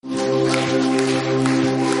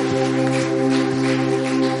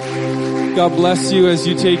God bless you as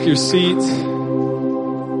you take your seat.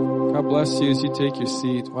 God bless you as you take your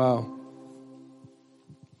seat. Wow.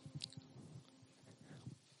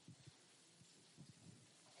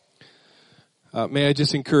 May I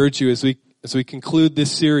just encourage you as we conclude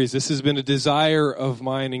this series. This has been a desire of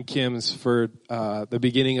mine and Kim's for the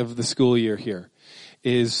beginning of the school year here,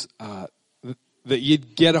 is that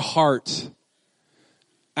you'd get a heart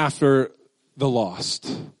after the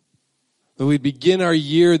lost. That we begin our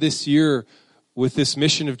year this year with this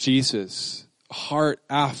mission of Jesus, a heart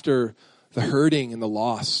after the hurting and the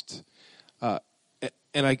lost.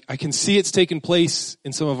 And I can see it's taken place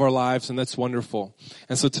in some of our lives, and that's wonderful.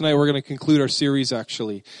 And so tonight we're going to conclude our series,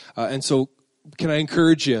 actually. And so can I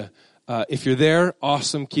encourage you, if you're there,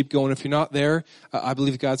 awesome, keep going. If you're not there, I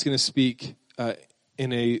believe God's going to speak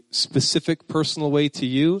in a specific personal way to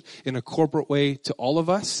you, in a corporate way to all of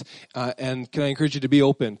us. And can I encourage you to be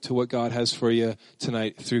open to what God has for you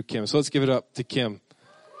tonight through Kim. So let's give it up to Kim.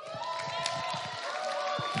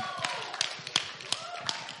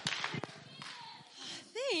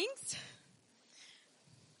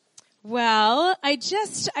 Well, I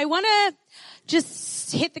want to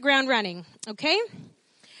just hit the ground running, okay?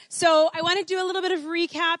 So I want to do a little bit of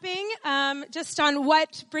recapping, just on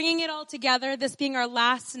bringing it all together, this being our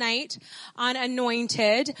last night on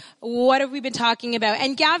Anointed. What have we been talking about?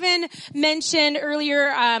 And Gavin mentioned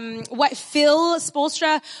earlier, what Phil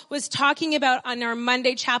Spolstra was talking about on our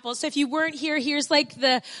Monday chapel. So if you weren't here, here's like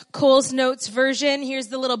the Cole's Notes version. Here's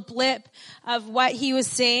the little blip of what he was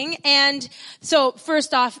saying. And so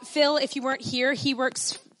first off, Phil, if you weren't here, he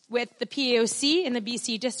works with the PAOC in the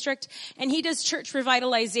BC district, and he does church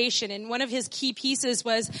revitalization. And one of his key pieces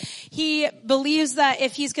was he believes that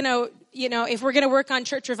if he's going to, if we're going to work on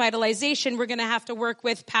church revitalization, we're going to have to work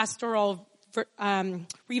with pastoral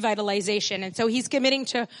revitalization. And so he's committing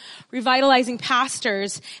to revitalizing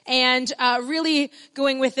pastors and really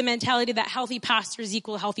going with the mentality that healthy pastors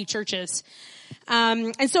equal healthy churches.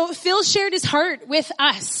 And so Phil shared his heart with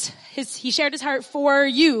us. He shared his heart for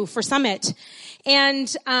you, for Summit. And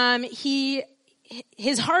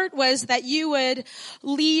his heart was that you would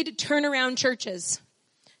lead turnaround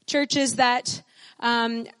churches that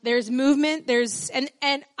there's movement, this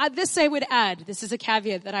I would add, this is a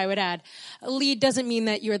caveat that I would add. Lead doesn't mean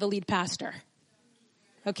that you're the lead pastor.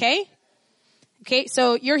 Okay? Okay,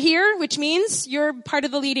 so you're here, which means you're part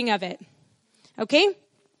of the leading of it. Okay?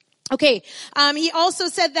 Okay, he also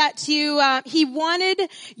said that he wanted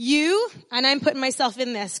you, and I'm putting myself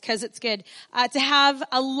in this because it's good, to have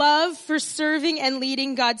a love for serving and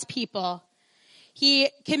leading God's people. He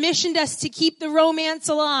commissioned us to keep the romance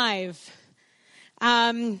alive.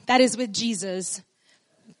 That is with Jesus.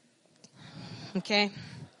 Okay.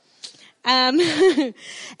 And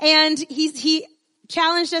he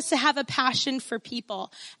challenged us to have a passion for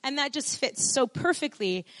people. And that just fits so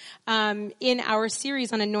perfectly in our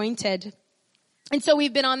series on Anointed. And so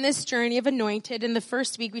we've been on this journey of Anointed. In the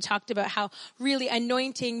first week, we talked about how really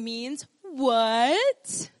anointing means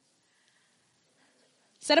what?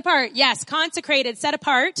 Set apart. Yes, consecrated, set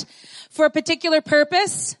apart for a particular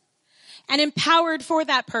purpose and empowered for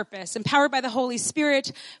that purpose, empowered by the Holy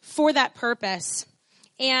Spirit for that purpose.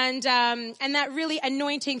 And that really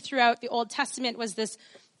anointing throughout the Old Testament was this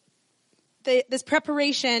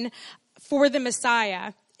preparation for the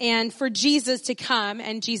Messiah and for Jesus to come.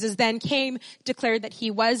 And Jesus then came, declared that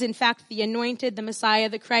he was in fact the anointed, the Messiah,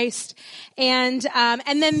 the Christ. And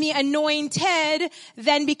then the anointed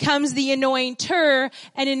then becomes the anointer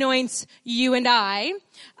and anoints you and I,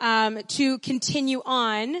 to continue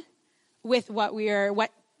on with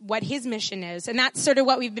what his mission is. And that's sort of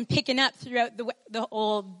what we've been picking up throughout the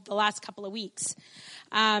last couple of weeks.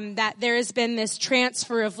 That there has been this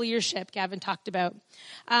transfer of leadership Gavin talked about.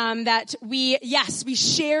 That we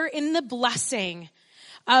share in the blessing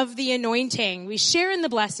of the anointing. We share in the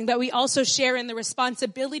blessing, but we also share in the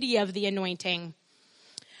responsibility of the anointing.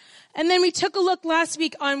 And then we took a look last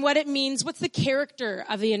week on what it means. What's the character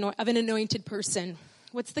of an anointed person?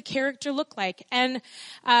 What's the character look like? And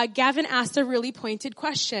Gavin asked a really pointed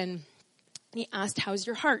question. He asked, how's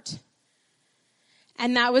your heart?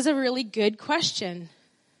 And that was a really good question.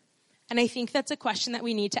 And I think that's a question that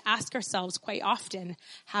we need to ask ourselves quite often.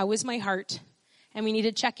 How is my heart? And we need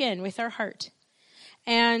to check in with our heart.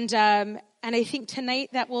 And I think tonight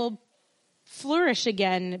that will flourish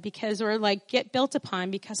again because, or like get built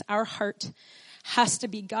upon, because our heart has to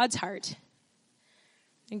be God's heart.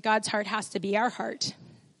 And God's heart has to be our heart.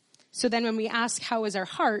 So then when we ask, how is our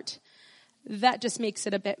heart, that just makes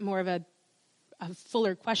it a bit more of a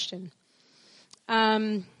fuller question.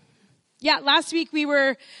 Last week we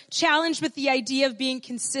were challenged with the idea of being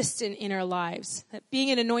consistent in our lives. That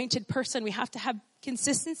being an anointed person, we have to have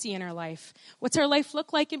consistency in our life. What's our life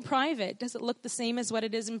look like in private? Does it look the same as what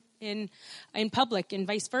it is in public, and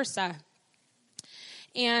vice versa?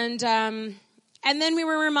 And then we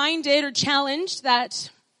were reminded or challenged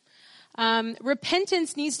that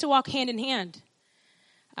repentance needs to walk hand in hand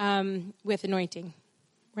with anointing,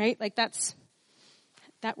 right? Like that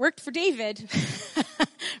worked for David,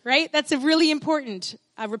 right? That's a really important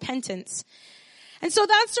repentance. And so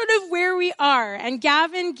that's sort of where we are. And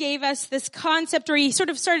Gavin gave us this concept, or he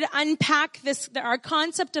sort of started to unpack our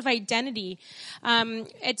concept of identity.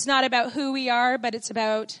 It's not about who we are, but it's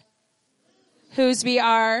about whose we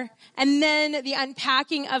are. And then the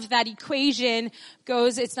unpacking of that equation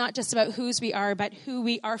goes, it's not just about whose we are, but who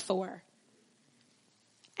we are for.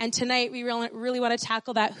 And tonight we really want to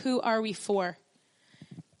tackle that. Who are we for?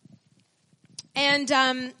 And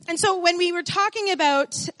so when we were talking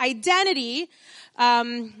about identity,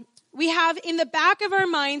 we have in the back of our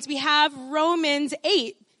minds, we have Romans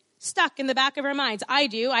 8 stuck in the back of our minds. I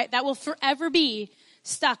do. That will forever be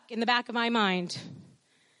stuck in the back of my mind.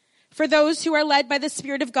 For those who are led by the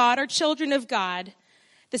Spirit of God are children of God.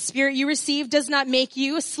 The Spirit you receive does not make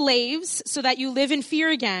you slaves so that you live in fear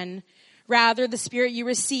again. Rather, the Spirit you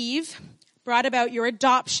receive brought about your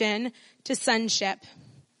adoption to sonship.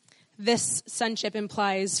 This sonship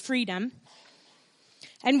implies freedom.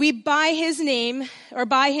 And we, by his name, or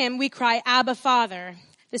by him, we cry, Abba, Father.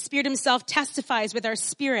 The Spirit himself testifies with our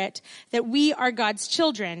spirit that we are God's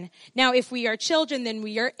children. Now, if we are children, then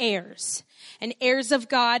we are heirs, and heirs of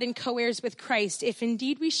God and co-heirs with Christ, if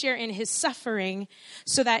indeed we share in his suffering,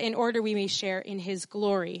 so that in order we may share in his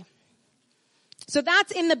glory. So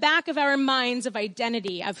that's in the back of our minds of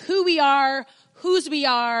identity, of who we are, whose we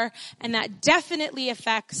are, and that definitely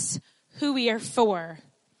affects who we are for.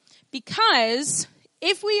 Because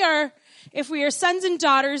if we are sons and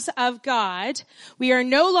daughters of God, we are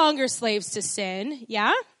no longer slaves to sin.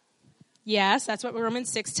 Yeah? Yes, that's what Romans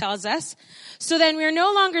 6 tells us. So then we are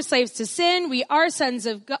no longer slaves to sin. We are sons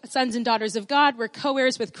and daughters of God. We're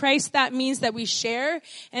co-heirs with Christ. That means that we share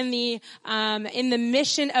in the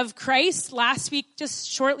mission of Christ. Last week, just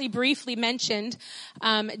shortly, briefly mentioned,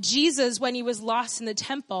 Jesus, when he was lost in the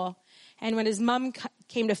temple, and when his mom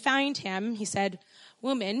came to find him, he said,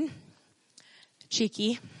 "Woman,"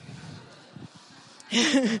 cheeky,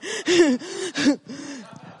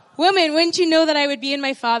 "Woman, wouldn't you know that I would be in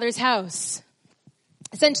my Father's house?"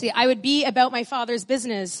 Essentially, I would be about my Father's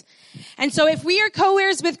business. And so if we are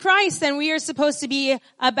co-heirs with Christ, then we are supposed to be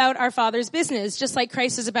about our Father's business. Just like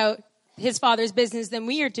Christ is about his Father's business, then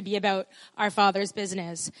we are to be about our Father's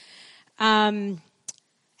business.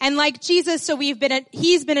 And like Jesus, so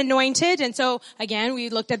he's been anointed. And so again, we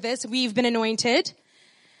looked at this, we've been anointed.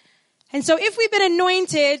 And so if we've been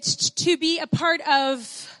anointed to be a part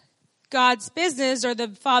of God's business or the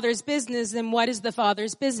Father's business, then what is the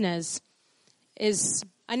Father's business? Is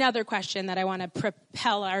another question that I want to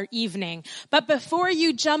propel our evening. But before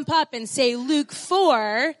you jump up and say Luke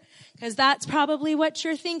 4, because that's probably what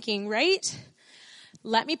you're thinking, right?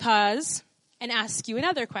 Let me pause and ask you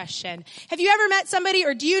another question. Have you ever met somebody,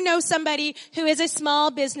 or do you know somebody who is a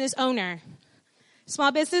small business owner?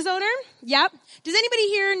 Small business owner? Yep. Does anybody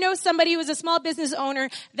here know somebody who is a small business owner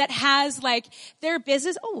that has like their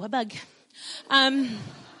business? Oh, a bug.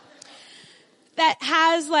 That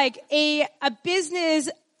has like a business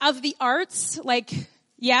of the arts, like,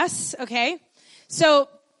 yes, okay. So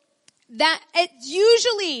that it's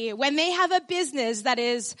usually when they have a business that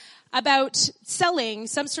is about selling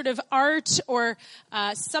some sort of art or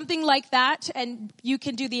something like that, and you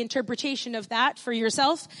can do the interpretation of that for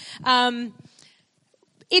yourself.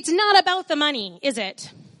 It's not about the money, is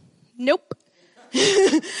it? Nope.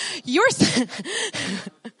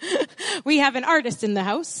 We have an artist in the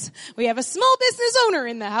house. We have a small business owner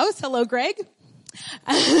in the house. Hello, Greg.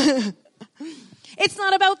 It's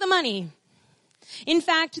not about the money. In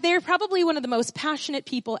fact, they're probably one of the most passionate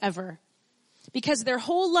people ever, because their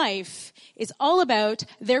whole life is all about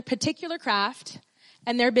their particular craft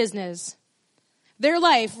and their business. Their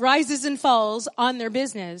life rises and falls on their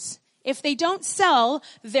business. If they don't sell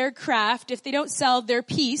their craft, if they don't sell their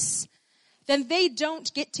piece, then they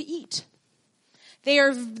don't get to eat. They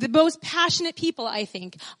are the most passionate people, I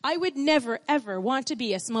think. I would never, ever want to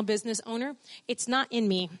be a small business owner. It's not in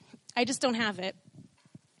me. I just don't have it.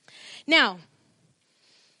 Now,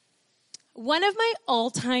 one of my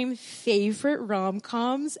all-time favorite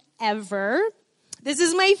rom-coms ever, this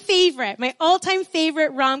is my favorite, my all-time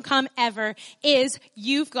favorite rom-com ever is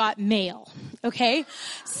You've Got Mail, okay?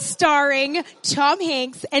 Starring Tom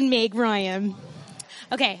Hanks and Meg Ryan.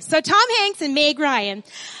 Okay, so Tom Hanks and Meg Ryan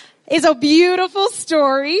is a beautiful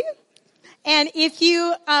story. And if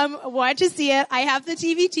you want to see it, I have the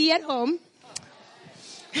DVD at home.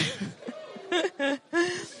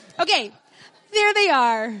 Okay, there they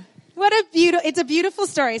are. It's a beautiful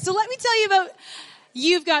story. So let me tell you about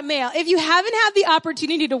You've Got Mail. If you haven't had the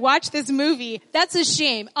opportunity to watch this movie, that's a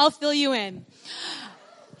shame. I'll fill you in.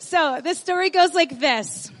 So the story goes like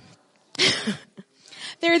this.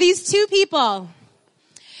 There are these two people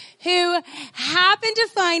who happen to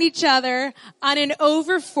find each other on an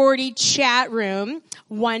over 40 chat room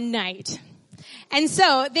one night. And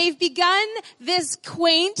so they've begun this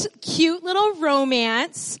quaint, cute little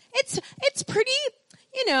romance. It's pretty,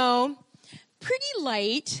 pretty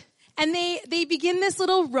light. And they begin this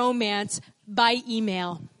little romance by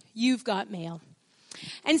email. You've got mail.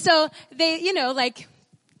 And so they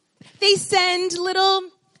send little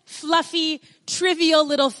fluffy, trivial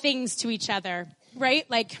little things to each other, right?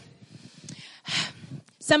 Like,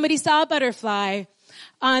 somebody saw a butterfly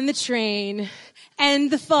on the train,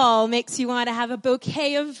 and the fall makes you want to have a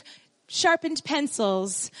bouquet of sharpened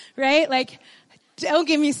pencils, right? Like, don't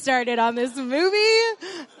get me started on this movie.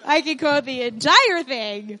 I could quote the entire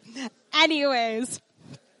thing. Anyways,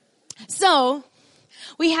 so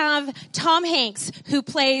we have Tom Hanks, who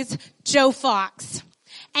plays Joe Fox,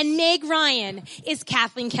 and Meg Ryan is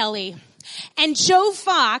Kathleen Kelly. And Joe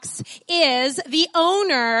Fox is the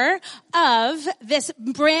owner of this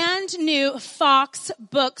brand new Fox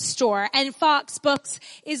bookstore. And Fox Books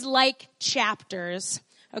is like Chapters.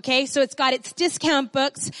 Okay, so it's got its discount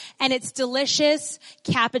books and its delicious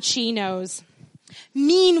cappuccinos.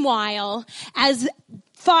 Meanwhile, as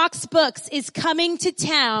Fox Books is coming to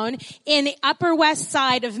town in the Upper West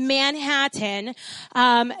Side of Manhattan,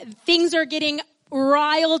 things are getting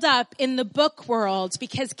riled up in the book world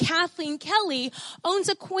because Kathleen Kelly owns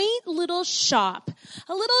a quaint little shop,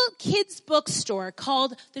 a little kids bookstore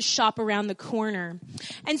called the Shop Around the Corner.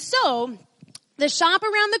 And so the Shop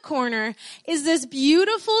Around the Corner is this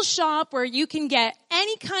beautiful shop where you can get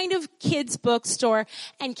any kind of kids bookstore,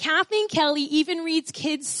 and Kathleen Kelly even reads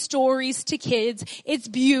kids stories to kids. It's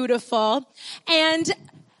beautiful.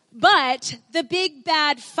 But the big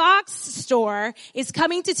bad Fox store is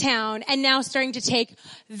coming to town and now starting to take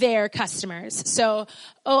their customers. So,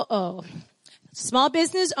 small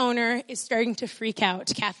business owner is starting to freak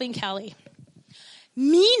out, Kathleen Kelly.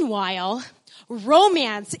 Meanwhile,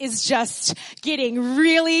 romance is just getting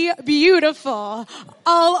really beautiful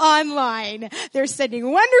all online. They're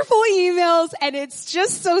sending wonderful emails and it's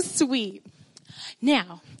just so sweet.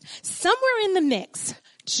 Now, somewhere in the mix,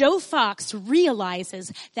 Joe Fox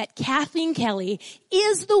realizes that Kathleen Kelly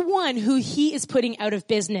is the one who he is putting out of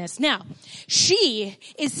business. Now, she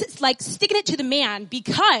is like sticking it to the man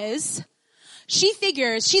because she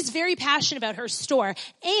figures she's very passionate about her store,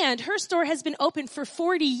 and her store has been open for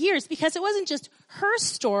 40 years because it wasn't just her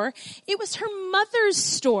store, it was her mother's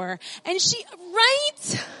store. And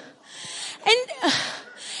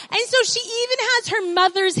And so she even has her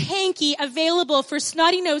mother's hanky available for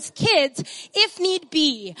snotty-nosed kids if need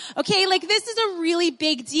be. Okay, like this is a really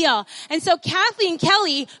big deal. And so Kathleen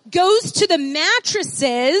Kelly goes to the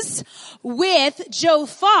mattresses with Joe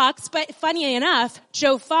Fox, but funny enough,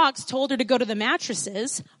 Joe Fox told her to go to the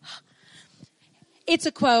mattresses. It's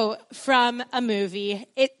a quote from a movie.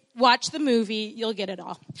 Watch the movie, you'll get it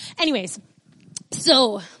all. Anyways,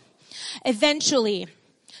 so eventually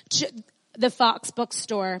the Fox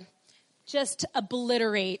bookstore just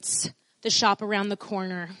obliterates the Shop Around the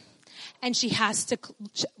Corner. And she has to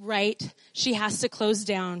close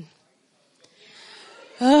down.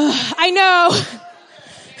 I know.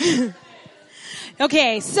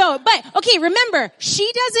 Okay, remember,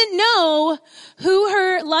 she doesn't know who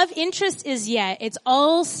her love interest is yet. It's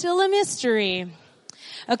all still a mystery.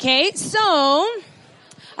 Okay, so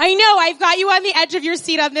I know, I've got you on the edge of your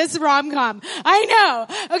seat on this rom-com. I know.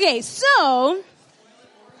 Okay, so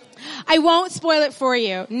I won't spoil it for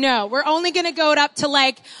you. No, we're only going to go up to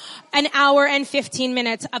like an hour and 15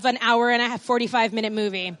 minutes of an hour and a 45-minute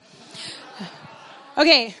movie.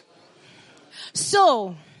 Okay,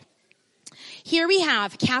 so here we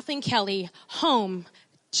have Kathleen Kelly home,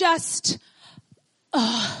 just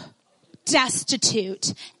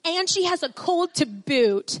destitute and she has a cold to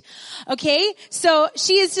boot. Okay? So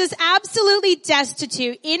she is just absolutely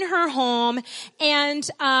destitute in her home. And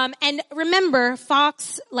remember,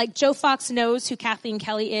 Joe Fox knows who Kathleen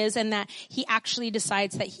Kelly is, and that he actually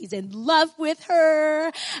decides that he's in love with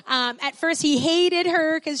her. At first he hated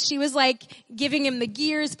her because she was like giving him the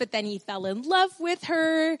gears, but then he fell in love with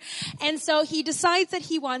her. And so he decides that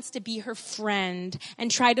he wants to be her friend and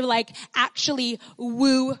try to like actually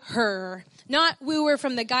woo her. Not woo her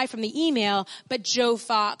from the guy from the email, but Joe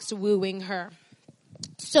Fox wooing her.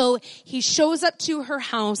 So he shows up to her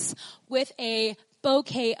house with a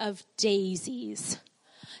bouquet of daisies.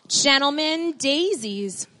 Gentlemen,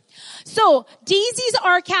 daisies. So daisies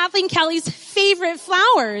are Kathleen Kelly's favorite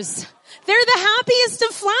flowers. They're the happiest of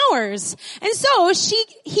flowers. And so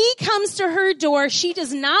he comes to her door. She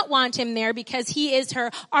does not want him there because he is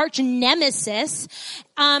her arch nemesis.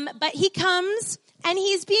 But he comes and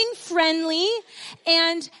he's being friendly.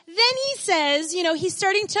 And then he says, he's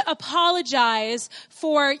starting to apologize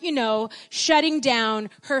for, shutting down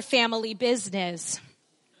her family business.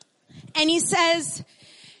 And he says,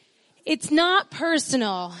 it's not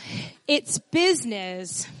personal. It's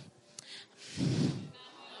business.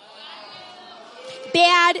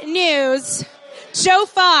 Bad news. Joe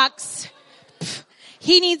Fox,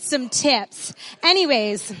 he needs some tips.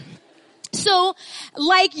 Anyways, so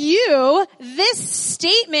like you, this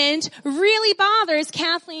statement really bothers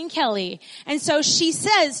Kathleen Kelly. And so she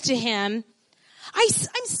says to him,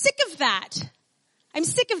 I'm sick of that. I'm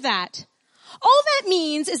sick of that. All that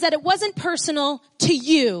means is that it wasn't personal to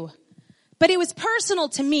you, but it was personal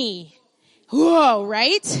to me. Whoa,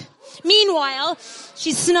 right? Meanwhile,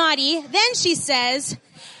 she's snotty. Then she says,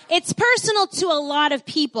 it's personal to a lot of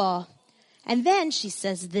people. And then she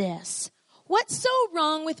says this, what's so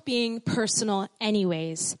wrong with being personal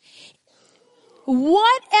anyways?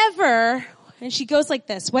 Whatever, and she goes like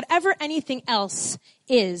this, whatever anything else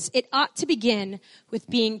is, it ought to begin with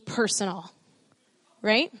being personal.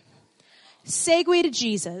 Right? Segue to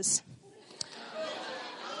Jesus.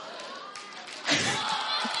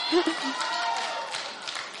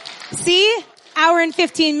 See? Hour and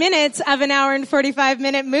 15 minutes of an hour and 45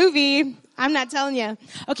 minute movie. I'm not telling you.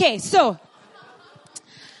 Okay, so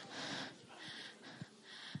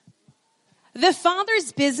the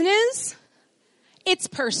Father's business, it's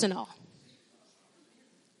personal.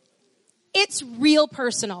 It's real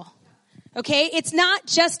personal. Okay? It's not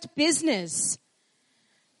just business.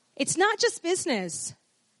 It's not just business.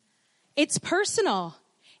 It's personal.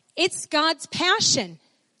 It's God's passion.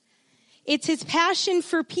 It's his passion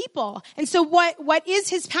for people. And so what is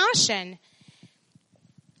his passion?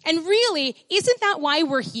 And really, isn't that why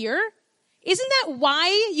we're here? Isn't that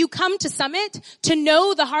why you come to Summit? To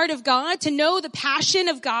know the heart of God, to know the passion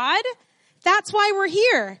of God? That's why we're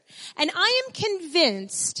here. And I am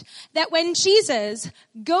convinced that when Jesus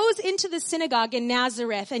goes into the synagogue in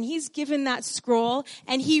Nazareth and he's given that scroll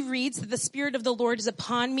and he reads that the Spirit of the Lord is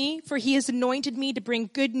upon me, for he has anointed me to bring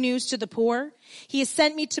good news to the poor. He has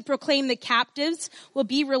sent me to proclaim the captives will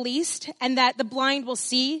be released and that the blind will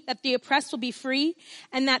see, that the oppressed will be free,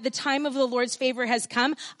 and that the time of the Lord's favor has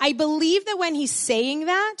come. I believe that when he's saying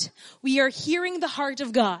that, we are hearing the heart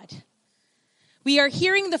of God. We are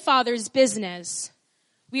hearing the Father's business.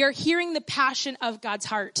 We are hearing the passion of God's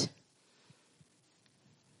heart.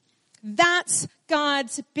 That's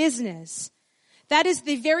God's business. That is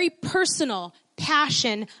the very personal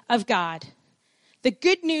passion of God. The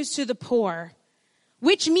good news to the poor,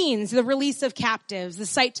 which means the release of captives, the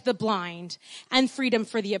sight to the blind, and freedom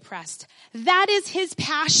for the oppressed. That is his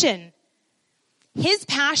passion. His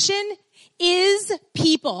passion is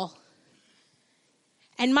people.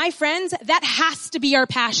 And my friends, that has to be our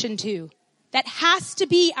passion too. That has to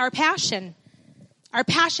be our passion. Our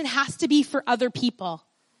passion has to be for other people.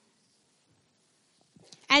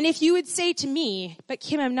 And if you would say to me, but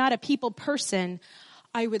Kim, I'm not a people person,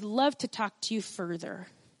 I would love to talk to you further.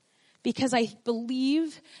 Because I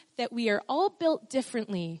believe that we are all built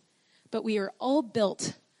differently, but we are all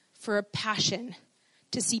built for a passion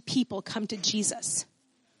to see people come to Jesus.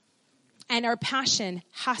 And our passion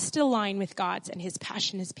has to align with God's, and his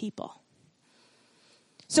passion is people.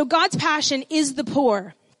 So God's passion is the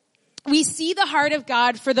poor. We see the heart of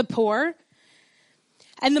God for the poor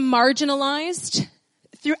and the marginalized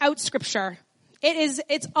throughout Scripture.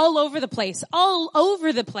 It's all over the place, all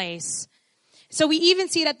over the place. So we even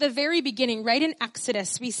see it at the very beginning, right in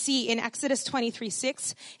Exodus. We see in Exodus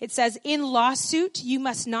 23:6, it says, in lawsuit, you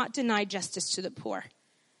must not deny justice to the poor.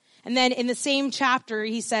 And then in the same chapter,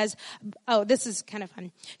 he says, oh, this is kind of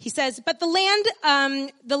fun. He says, but the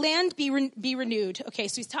land be renewed. Okay,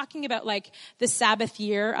 so he's talking about like the Sabbath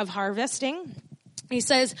year of harvesting. He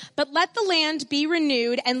says, but let the land be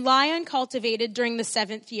renewed and lie uncultivated during the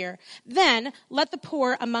 7th year. Then let the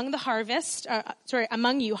poor among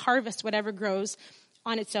you harvest whatever grows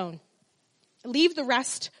on its own. Leave the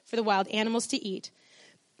rest for the wild animals to eat.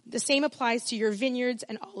 The same applies to your vineyards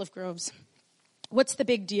and olive groves. What's the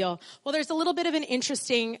big deal? Well, there's a little bit of an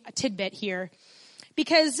interesting tidbit here.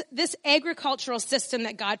 Because this agricultural system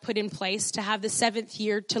that God put in place to have the 7th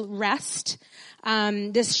year to rest,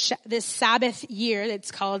 this Sabbath year that's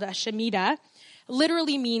called a Shemitah,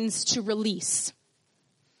 literally means to release.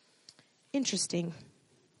 Interesting.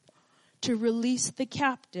 To release the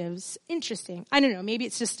captives. Interesting. I don't know. Maybe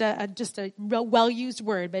it's just a well-used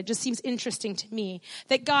word, but it just seems interesting to me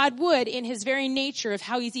that God would, in his very nature of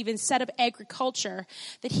how he's even set up agriculture,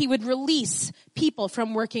 that he would release people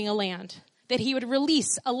from working a land. That he would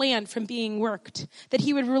release a land from being worked. That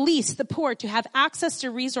he would release the poor to have access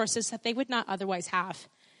to resources that they would not otherwise have.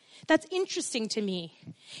 That's interesting to me.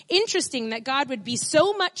 Interesting that God would be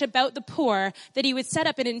so much about the poor that he would set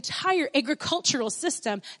up an entire agricultural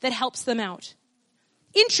system that helps them out.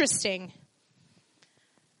 Interesting.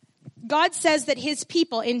 God says that his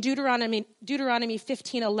people in Deuteronomy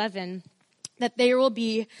 15:11 that there will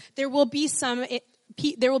be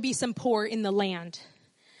some poor in the land.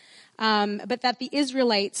 But that the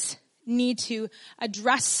Israelites need to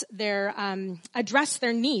address their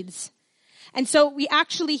needs. And so we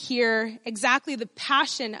actually hear exactly the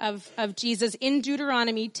passion of Jesus in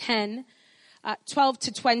Deuteronomy 10, 12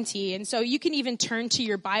 to 20. And so you can even turn to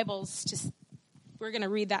your Bibles. We're going to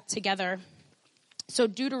read that together. So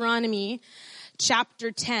Deuteronomy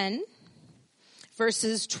chapter 10,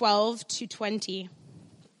 verses 12 to 20.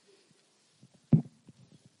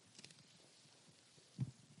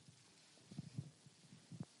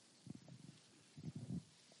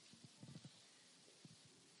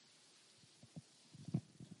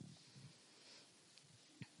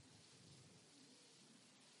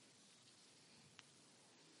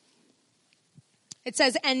 It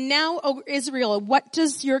says, and now, O Israel, what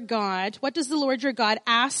does the Lord your God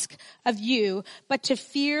ask of you, but to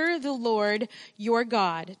fear the Lord your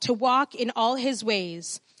God, to walk in all his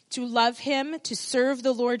ways, to love him, to serve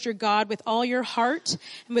the Lord your God with all your heart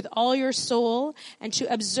and with all your soul, and to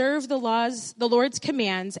observe the Lord's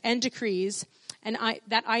commands and decrees,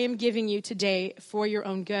 that I am giving you today for your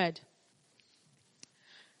own good.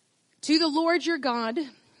 To the Lord your God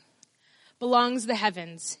belongs the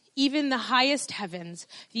heavens, even the highest heavens,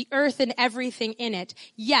 the earth and everything in it.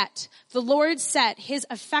 Yet the Lord set his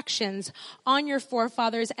affections on your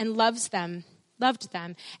forefathers and loved them.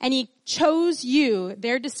 And he chose you,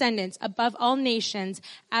 their descendants, above all nations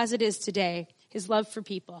as it is today, his love for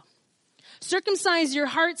people. Circumcise your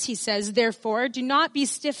hearts, he says, therefore, do not be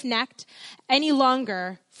stiff-necked any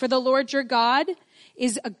longer, for the Lord your God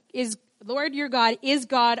is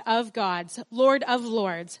God of gods, Lord of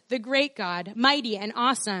lords, the great God, mighty and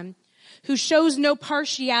awesome, who shows no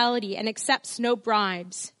partiality and accepts no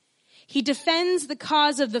bribes. He defends the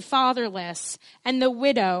cause of the fatherless and the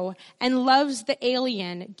widow and loves the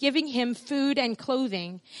alien, giving him food and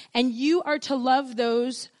clothing. And you are to love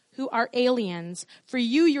those who are aliens, for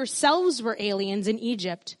you yourselves were aliens in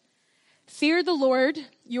Egypt. Fear the Lord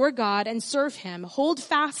your God and serve him. Hold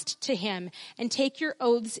fast to him and take your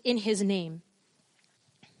oaths in his name.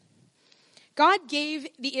 God gave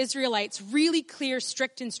the Israelites really clear,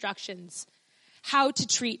 strict instructions how to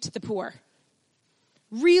treat the poor.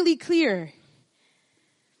 Really clear.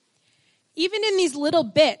 Even in these little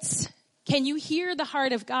bits, can you hear the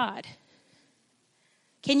heart of God?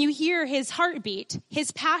 Can you hear his heartbeat,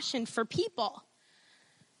 his passion for people?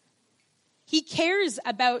 He cares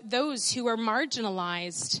about those who are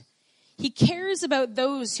marginalized. He cares about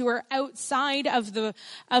those who are outside of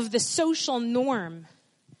the social norm.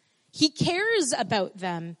 He cares about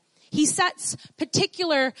them. He sets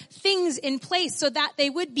particular things in place so that they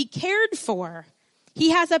would be cared for.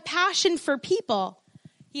 He has a passion for people.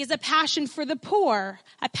 He has a passion for the poor,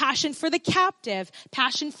 a passion for the captive,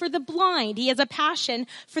 passion for the blind. He has a passion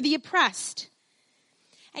for the oppressed.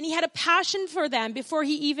 And he had a passion for them before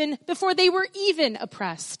they were even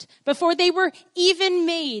oppressed, before they were even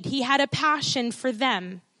made. He had a passion for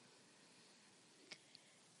them.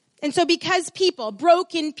 And so because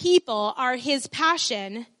broken people are his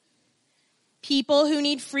passion, people who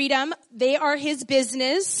need freedom, they are his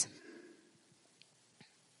business.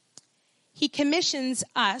 He commissions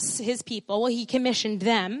us, his people. Well, he commissioned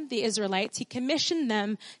them, the Israelites. He commissioned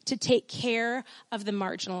them to take care of the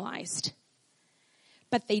marginalized.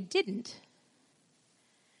 But they didn't.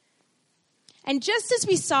 And just as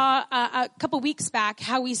we saw a couple weeks back,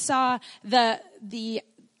 how we saw the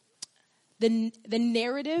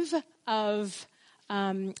narrative of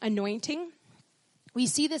anointing, we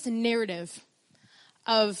see this narrative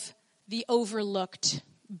of the overlooked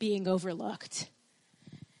being overlooked.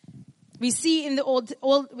 We see in the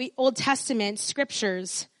Old Testament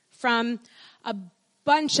scriptures from a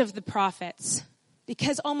bunch of the prophets,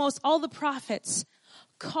 because almost all the prophets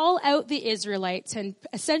call out the Israelites and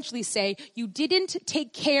essentially say, you didn't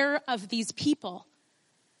take care of these people.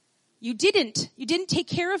 You didn't take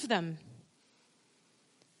care of them.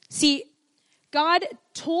 See, God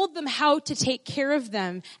told them how to take care of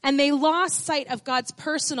them, and they lost sight of God's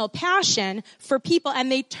personal passion for people, and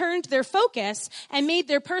they turned their focus and made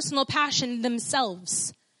their personal passion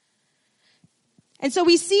themselves. And so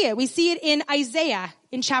we see it. We see it in Isaiah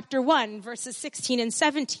in chapter 1, verses 16 and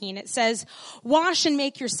 17. It says, wash and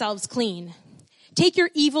make yourselves clean. Take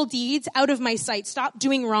your evil deeds out of my sight. Stop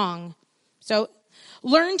doing wrong. So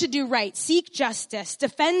learn to do right. Seek justice.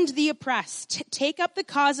 Defend the oppressed. Take up the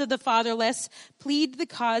cause of the fatherless. Plead the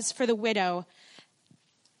cause for the widow.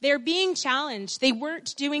 They're being challenged. They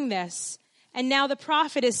weren't doing this. And now the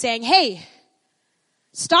prophet is saying, hey,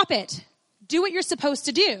 stop it. Do what you're supposed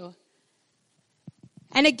to do.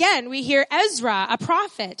 And again, we hear Ezra, a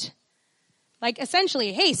prophet, like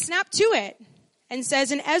essentially, hey, snap to it. And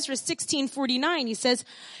says in Ezra 16:49, he says,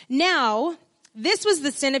 now, this was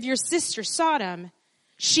the sin of your sister Sodom.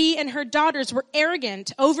 She and her daughters were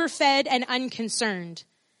arrogant, overfed, and unconcerned.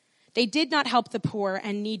 They did not help the poor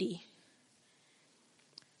and needy.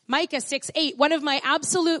 Micah 6:8, one of my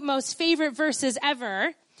absolute most favorite verses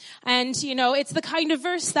ever. And, you know, it's the kind of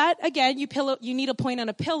verse that, again, you need a point on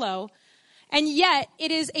a pillow. And yet,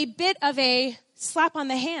 it is a bit of a slap on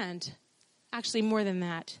the hand. Actually, more than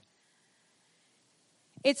that.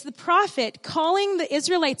 It's the prophet calling the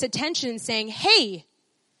Israelites' attention and saying, hey,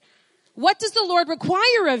 what does the Lord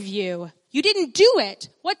require of you? You didn't do it.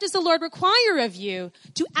 What does the Lord require of you?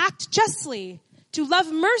 To act justly, to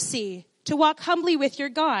love mercy, to walk humbly with your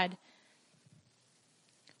God.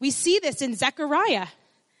 We see this in Zechariah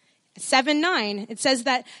 7:9. It says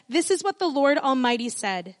that this is what the Lord Almighty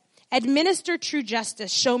said. Administer true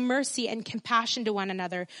justice, show mercy and compassion to one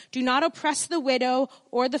another. Do not oppress the widow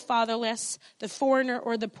or the fatherless, the foreigner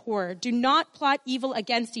or the poor. Do not plot evil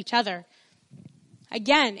against each other.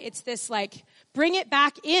 Again, it's this like, bring it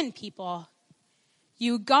back in, people.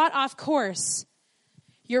 You got off course.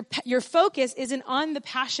 Your focus isn't on the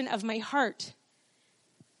passion of my heart.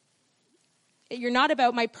 You're not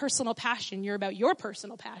about my personal passion. You're about your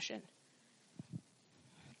personal passion.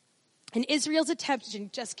 And Israel's attention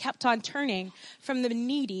just kept on turning from the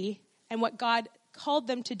needy and what God called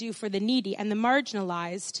them to do for the needy and the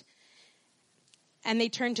marginalized, and they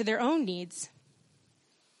turned to their own needs.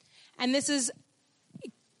 And this is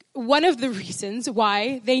one of the reasons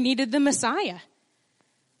why they needed the Messiah.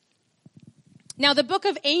 Now, the book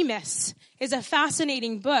of Amos is a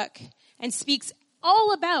fascinating book and speaks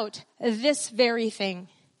all about this very thing.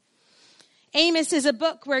 Amos is a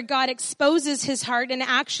book where God exposes his heart, and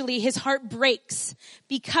actually his heart breaks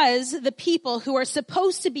because the people who are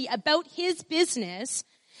supposed to be about his business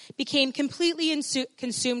became completely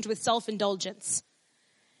consumed with self-indulgence.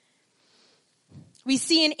 We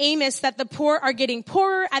see in Amos that the poor are getting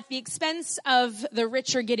poorer at the expense of the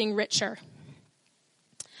rich are getting richer.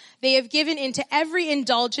 They have given into every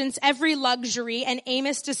indulgence, every luxury, and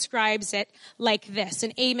Amos describes it like this.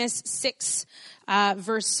 In Amos 6,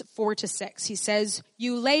 verse 4-6, he says,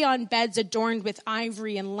 you lay on beds adorned with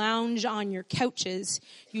ivory and lounge on your couches.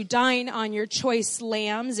 You dine on your choice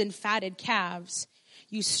lambs and fatted calves.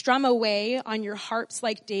 You strum away on your harps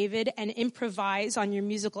like David and improvise on your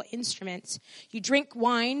musical instruments. You drink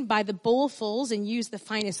wine by the bowlfuls and use the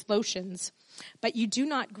finest lotions, but you do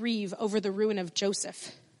not grieve over the ruin of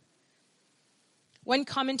Joseph. One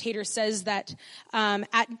commentator says that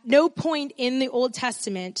at no point in the Old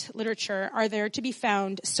Testament literature are there to be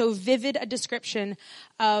found so vivid a description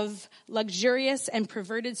of luxurious and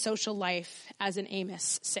perverted social life as in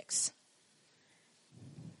Amos 6.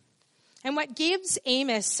 And what gives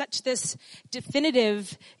Amos such this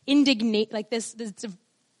definitive this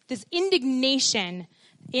indignation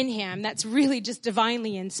in him that's really just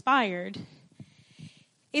divinely inspired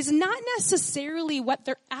is not necessarily what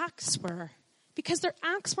their acts were, because their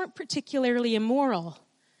acts weren't particularly immoral.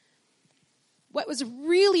 What was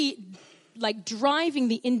really like driving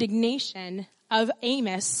the indignation of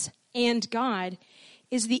Amos and God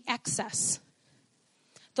is the excess,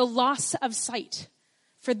 the loss of sight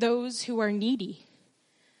for those who are needy.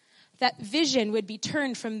 That vision would be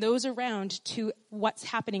turned from those around to what's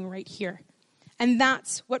happening right here. And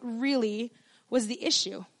that's what really was the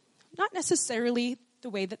issue. Not necessarily the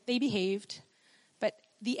way that they behaved, but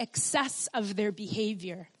the excess of their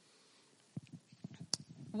behavior.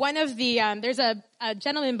 One of the, there's a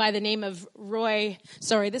gentleman by the name of Roy,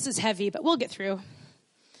 sorry, this is heavy, but we'll get through.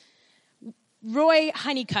 Roy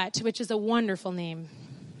Honeycutt, which is a wonderful name.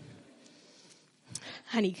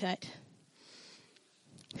 Honeycutt.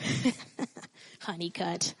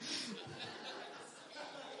 Honeycutt.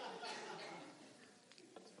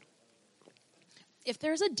 If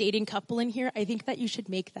there's a dating couple in here, I think that you should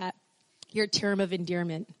make that your term of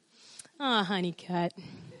endearment. Oh, Honeycutt.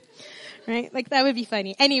 Right? Like, that would be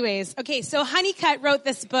funny. Anyways, okay, so Honeycutt wrote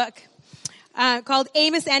this book called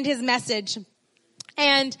Amos and His Message.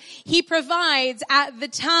 And he provides, at the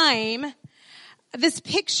time, this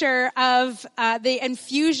picture of the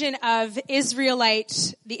infusion of the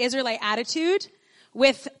Israelite attitude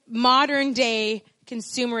with modern day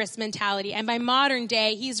consumerist mentality. And by modern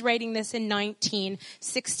day, he's writing this in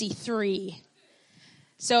 1963.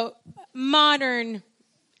 So modern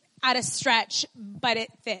at a stretch, but it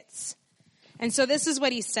fits. And so this is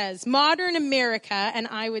what he says. Modern America, and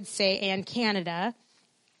I would say, and Canada,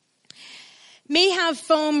 may have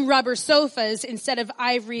foam rubber sofas instead of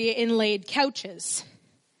ivory inlaid couches.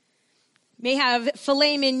 May have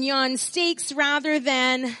filet mignon steaks rather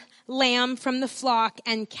than lamb from the flock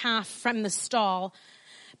and calf from the stall.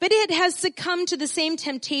 But it has succumbed to the same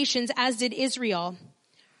temptations as did Israel.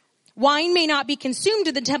 Wine may not be consumed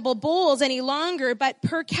in the temple bowls any longer, but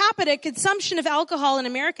per capita consumption of alcohol in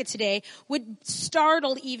America today would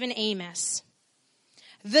startle even Amos.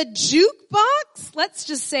 The jukebox, let's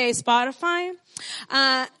just say Spotify,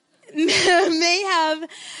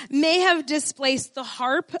 may have displaced the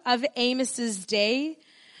harp of Amos's day,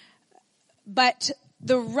 but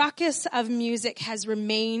the ruckus of music has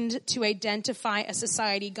remained to identify a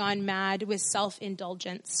society gone mad with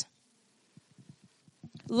self-indulgence.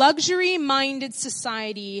 Luxury-minded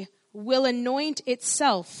society will anoint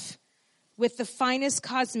itself with the finest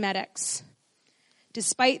cosmetics,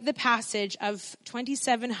 despite the passage of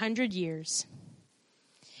 2,700 years.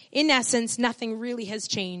 In essence, nothing really has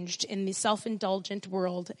changed in the self-indulgent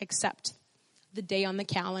world except the day on the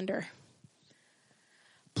calendar.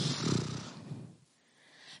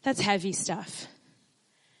 That's heavy stuff.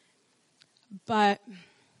 But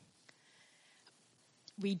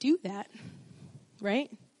we do that, right?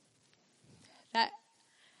 That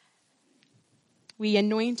we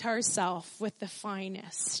anoint ourselves with the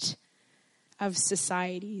finest of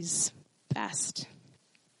society's best.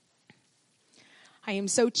 I am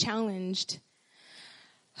so challenged.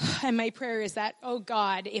 And my prayer is that, oh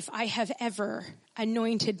God, if I have ever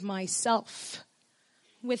anointed myself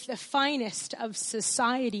with the finest of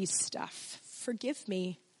society's stuff, forgive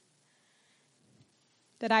me.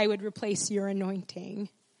 That I would replace your anointing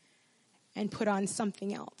and put on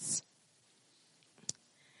something else.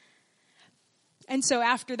 And so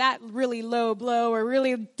after that really low blow or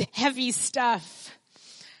really heavy stuff,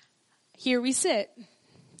 here we sit.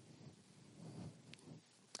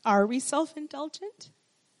 Are we self-indulgent?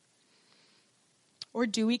 Or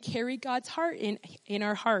do we carry God's heart in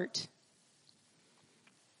our heart?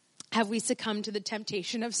 Have we succumbed to the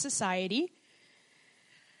temptation of society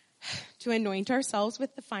to anoint ourselves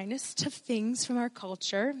with the finest of things from our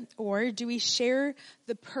culture? Or do we share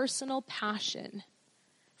the personal passion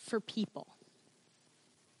for people?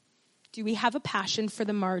 Do we have a passion for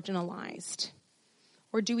the marginalized?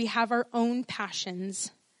 Or do we have our own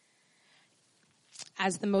passions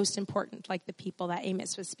as the most important, like the people that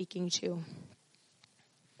Amos was speaking to?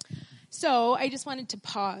 So I just wanted to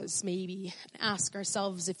pause maybe and ask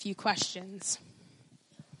ourselves a few questions.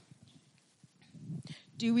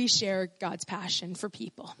 Do we share God's passion for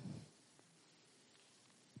people?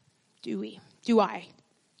 Do we? Do I?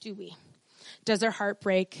 Do we? Does our heart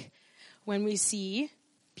break when we see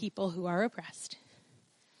people who are oppressed?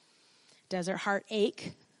 Does our heart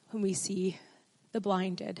ache when we see the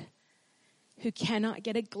blinded who cannot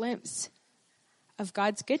get a glimpse of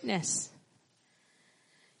God's goodness?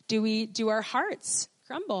 Do our hearts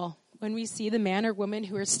crumble when we see the man or woman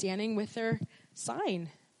who are standing with their sign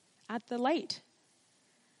at the light?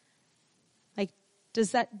 Like,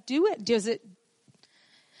 does that do it?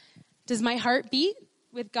 Does my heart beat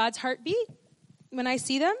with God's heartbeat when I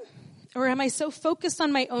see them? Or am I so focused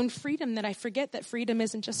on my own freedom that I forget that freedom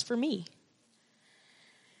isn't just for me?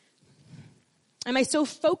 Am I so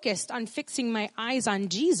focused on fixing my eyes on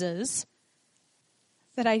Jesus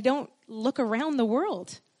that I don't look around the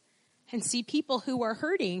world and see people who are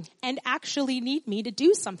hurting and actually need me to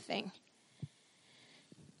do something?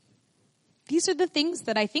 These are the things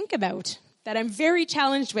that I think about, that I'm very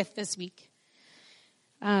challenged with this week.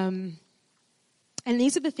 And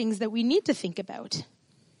these are the things that we need to think about.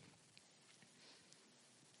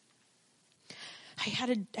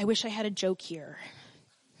 I wish I had a joke here.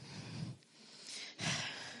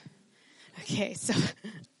 Okay, so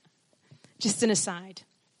just an aside.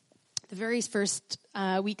 The very first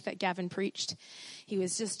week that Gavin preached, he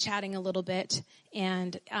was just chatting a little bit,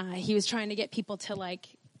 and he was trying to get people to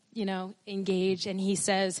engage, and he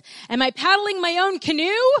says, "Am I paddling my own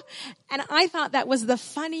canoe?" And I thought that was the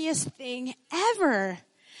funniest thing ever.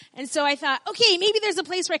 And so I thought, okay, maybe there's a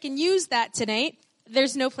place where I can use that tonight.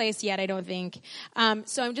 There's no place yet, I don't think.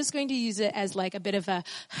 So I'm just going to use it as like a bit of a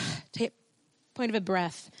point of a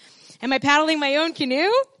breath. Am I paddling my own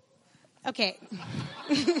canoe? Okay.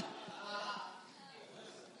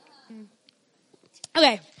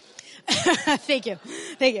 Okay. Thank you.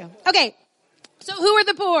 Okay. So who are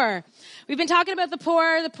the poor? We've been talking about the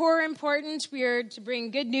poor. The poor are important. We are to bring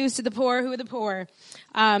good news to the poor. Who are the poor?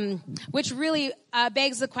 Which really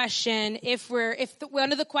begs the question,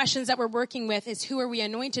 one of the questions that we're working with is who are we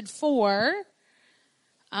anointed for?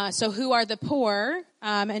 So who are the poor?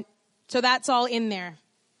 And so that's all in there.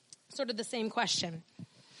 Sort of the same question.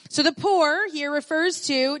 So the poor here refers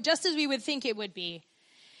to, just as we would think it would be,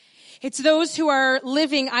 it's those who are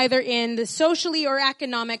living either in the socially or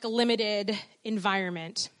economic limited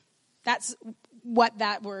environment. That's what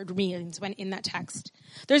that word means when in that text.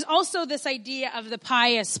 There's also this idea of the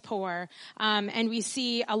pious poor, and we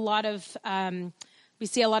see a lot of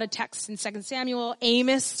texts in 2 Samuel.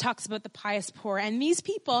 Amos talks about the pious poor, and these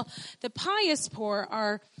people, the pious poor,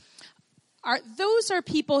 are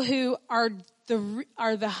people who are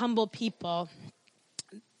the humble people.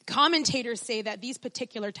 Commentators say that these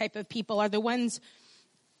particular type of people are the ones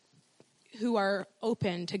who are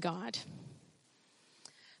open to God.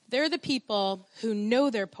 They're the people who know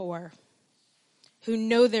they're poor, who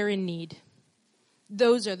know they're in need.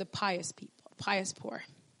 Those are the pious people, pious poor.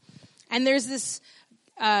 And there's this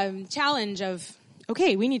challenge of,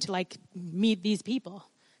 okay, we need to meet these people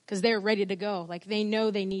because they're ready to go. They know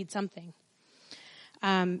they need something.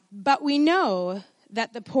 But we know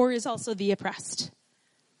that the poor is also the oppressed,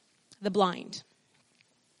 the blind,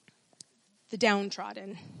 the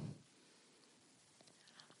downtrodden.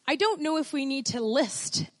 I don't know if we need to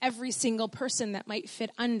list every single person that might fit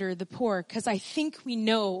under the poor, because I think we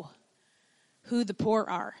know who the poor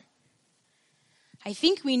are. I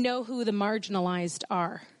think we know who the marginalized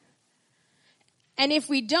are. And if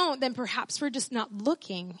we don't, then perhaps we're just not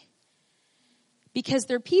looking, because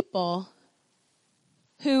they're people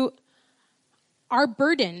who are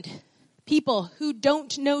burdened, people who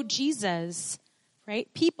don't know Jesus,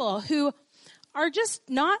 right? People who are just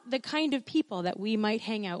not the kind of people that we might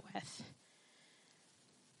hang out with.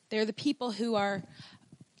 They're the people who are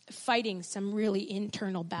fighting some really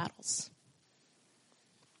internal battles.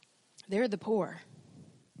 They're the poor.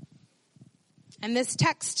 And this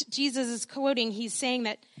text Jesus is quoting, he's saying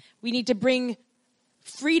that we need to bring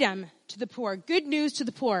freedom to the poor, good news to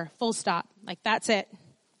the poor, full stop. That's it.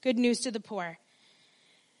 Good news to the poor.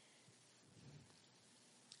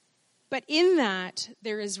 But in that,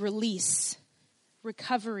 there is release,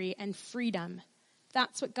 recovery, and freedom.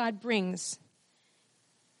 That's what God brings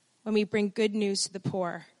when we bring good news to the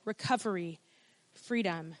poor. Recovery,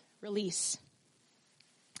 freedom, release.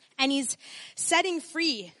 And he's setting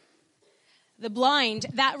free the blind.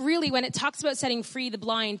 That really, when it talks about setting free the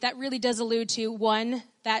blind, that really does allude to, one,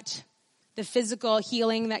 that the physical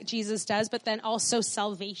healing that Jesus does, but then also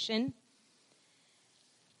salvation.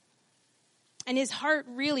 And his heart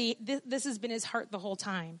really, this has been his heart the whole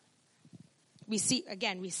time. We see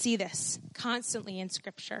this constantly in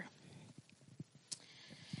Scripture.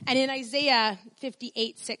 And in Isaiah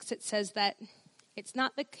 58:6, it says that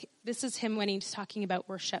this is him when he's talking about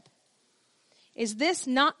worship. Is this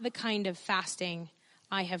not the kind of fasting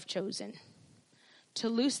I have chosen? To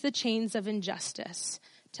loose the chains of injustice,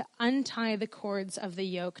 to untie the cords of the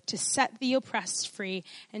yoke, to set the oppressed free,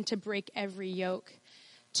 and to break every yoke.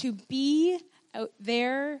 To be out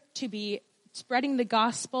there, to be spreading the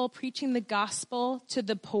gospel, preaching the gospel to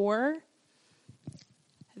the poor,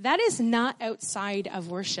 that is not outside of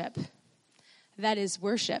worship. That is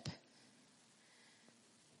worship.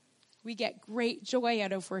 We get great joy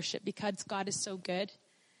out of worship because God is so good,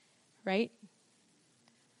 right?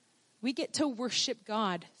 We get to worship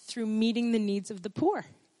God through meeting the needs of the poor.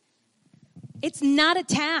 It's not a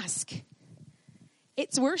task.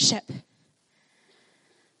 It's worship.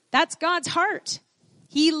 That's God's heart.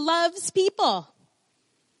 He loves people,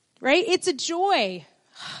 right? It's a joy.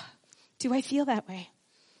 Do I feel that way?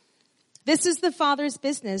 This is the Father's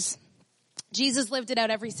business. Jesus lived it out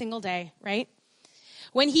every single day, right?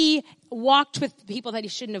 When he walked with the people that he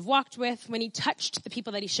shouldn't have walked with, when he touched the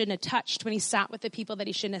people that he shouldn't have touched, when he sat with the people that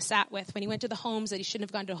he shouldn't have sat with, when he went to the homes that he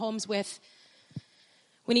shouldn't have gone to homes with,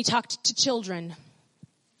 when he talked to children,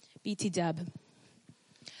 BT Dub.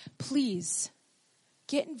 please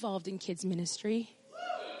get involved in kids ministry.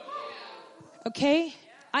 Okay?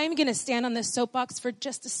 I'm going to stand on this soapbox for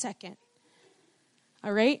just a second.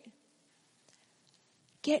 All right?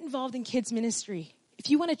 Get involved in kids ministry. If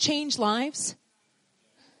you want to change lives,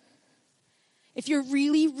 if you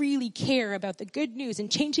really, really care about the good news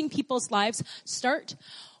and changing people's lives, start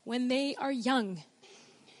when they are young.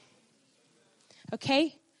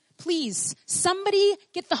 Okay? Please, somebody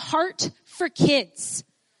get the heart for kids.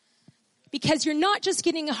 Because you're not just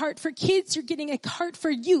getting a heart for kids, you're getting a heart for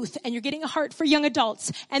youth, and you're getting a heart for young adults.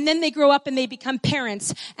 And then they grow up and they become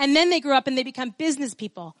parents. And then they grow up and they become business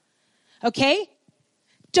people. Okay?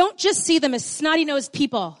 Don't just see them as snotty-nosed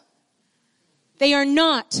people. They are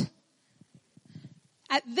not.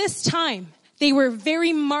 At this time, they were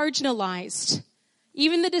very marginalized.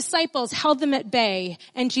 Even the disciples held them at bay,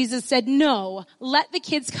 and Jesus said, no, let the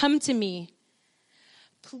kids come to me.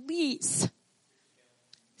 Please,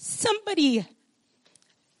 somebody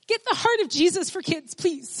get the heart of Jesus for kids,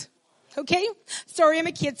 please. Okay? Sorry, I'm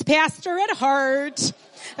a kids pastor at heart.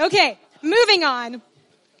 Okay, moving on.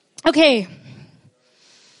 Okay.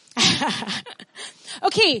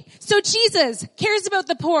 Okay, so Jesus cares about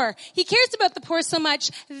the poor. He cares about the poor so much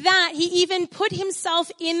that he even put himself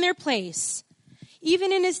in their place,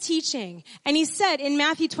 even in his teaching. And he said in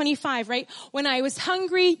Matthew 25, right, when I was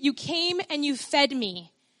hungry, you came and you fed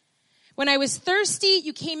me. When I was thirsty,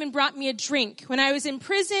 you came and brought me a drink. When I was in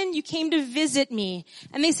prison, you came to visit me.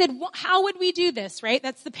 And they said, how would we do this, right?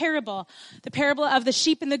 That's the parable of the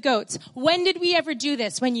sheep and the goats. When did we ever do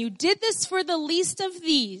this? When you did this for the least of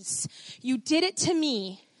these, you did it to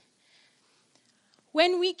me.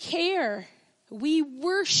 When we care, we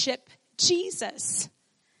worship Jesus.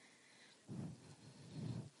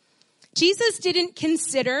 Jesus didn't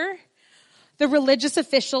consider the religious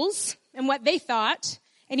officials and what they thought.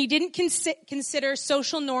 And he didn't consider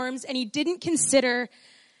social norms, and he didn't consider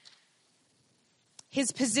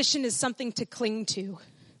his position as something to cling to.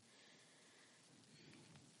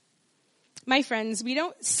 My friends, we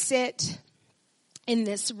don't sit in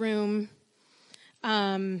this room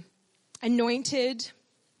anointed,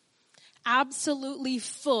 absolutely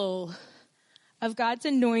full of God's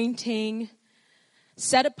anointing,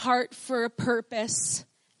 set apart for a purpose,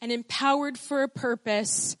 and empowered for a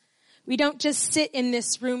purpose. We don't just sit in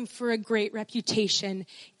this room for a great reputation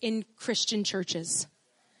in Christian churches.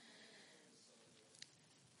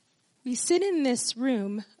 We sit in this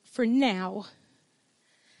room for now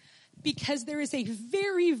because there is a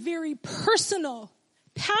very, very personal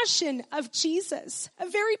passion of Jesus, a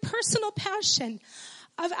very personal passion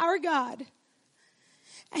of our God.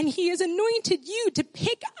 And he has anointed you to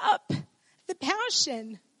pick up the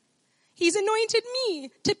passion. He's anointed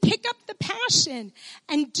me to pick up the passion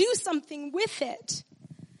and do something with it.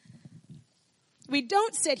 We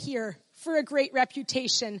don't sit here for a great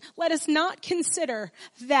reputation. Let us not consider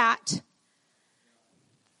that.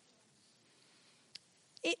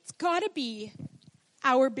 It's got to be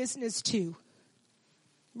our business too,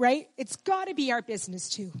 right? It's got to be our business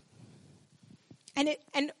too. And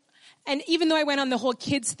even though I went on the whole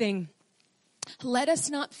kids thing, let us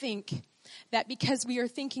not think that because we are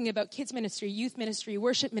thinking about kids ministry, youth ministry,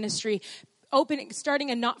 worship ministry, starting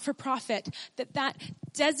a not-for-profit, that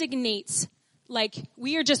designates like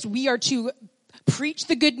we are to preach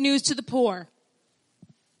the good news to the poor.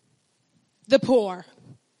 The poor.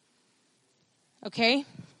 Okay?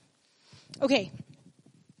 Okay.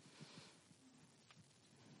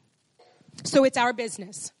 So it's our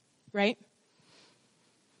business, right?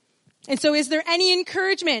 And so is there any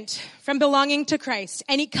encouragement from belonging to Christ?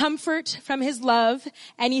 Any comfort from his love?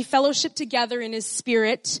 Any fellowship together in his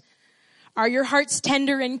spirit? Are your hearts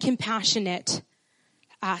tender and compassionate?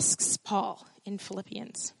 Asks Paul in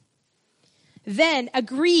Philippians. Then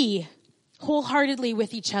agree wholeheartedly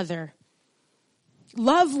with each other.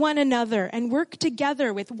 Love one another and work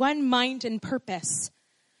together with one mind and purpose.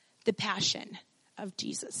 The passion of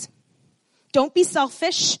Jesus. Don't be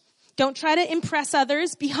selfish. Don't try to impress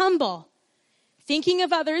others. Be humble. Thinking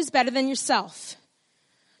of others better than yourself.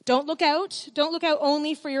 Don't look out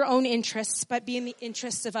only for your own interests, but be in the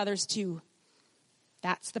interests of others too.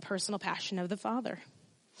 That's the personal passion of the Father.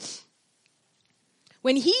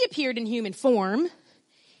 When he appeared in human form,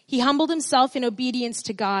 he humbled himself in obedience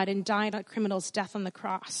to God and died a criminal's death on the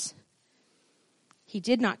cross. He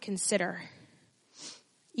did not consider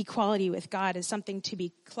equality with God as something to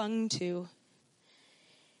be clung to.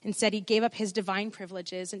 Instead, he gave up his divine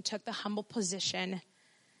privileges and took the humble position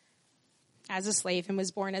as a slave and was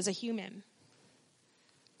born as a human.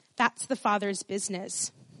 That's the Father's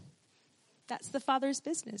business. That's the Father's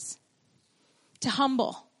business. To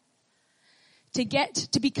humble.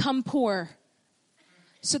 to become poor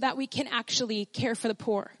so that we can actually care for the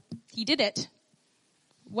poor. He did it.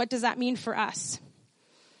 What does that mean for us?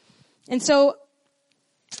 And so,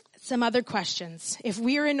 some other questions. If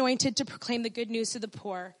we are anointed to proclaim the good news to the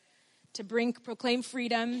poor, to proclaim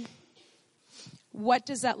freedom, what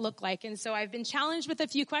does that look like? And so I've been challenged with a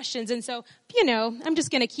few questions. And so, I'm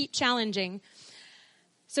just going to keep challenging.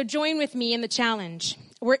 So join with me in the challenge.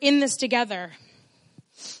 We're in this together.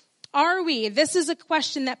 This is a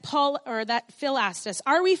question that Phil asked us.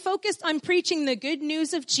 Are we focused on preaching the good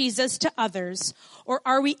news of Jesus to others, or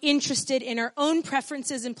are we interested in our own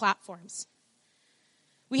preferences and platforms?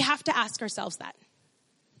 We have to ask ourselves that.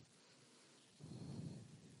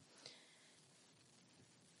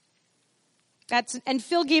 And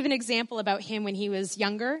Phil gave an example about him when he was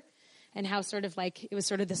younger and how it was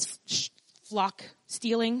sort of this flock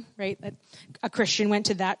stealing, right? That a Christian went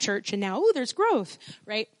to that church and now, there's growth,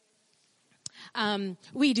 right?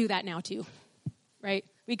 We do that now too, right?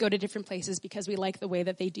 We go to different places because we like the way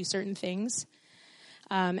that they do certain things.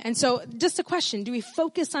 And so just a question, do we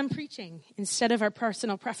focus on preaching instead of our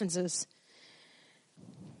personal preferences?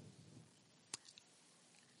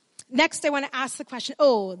 Next, I want to ask the question,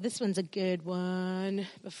 this one's a good one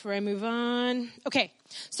before I move on. Okay,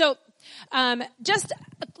 so just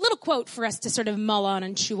a little quote for us to sort of mull on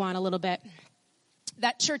and chew on a little bit.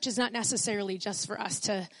 That church is not necessarily just for us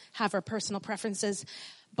to have our personal preferences.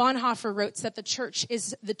 Bonhoeffer wrote that the church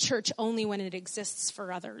is the church only when it exists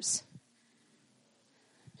for others.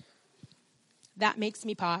 That makes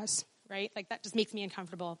me pause, right? Like that just makes me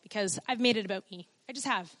uncomfortable because I've made it about me. I just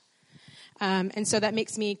have. And so that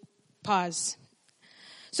makes me pause.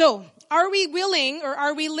 So, are we willing or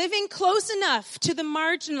are we living close enough to the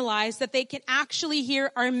marginalized that they can actually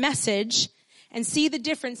hear our message and see the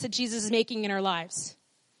difference that Jesus is making in our lives?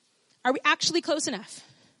 Are we actually close enough?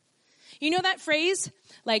 You know that phrase?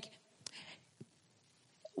 Like,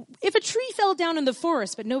 if a tree fell down in the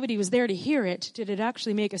forest but nobody was there to hear it, did it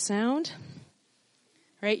actually make a sound?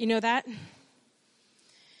 Right? You know that?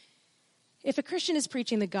 If a Christian is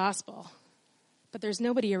preaching the gospel, but there's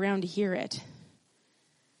nobody around to hear it,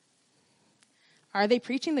 are they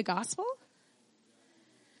preaching the gospel?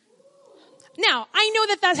 Now, I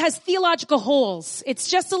know that has theological holes. It's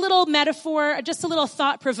just a little metaphor, just a little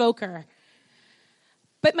thought provoker.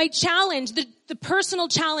 But my challenge, the personal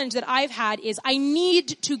challenge that I've had is I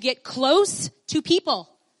need to get close to people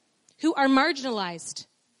who are marginalized.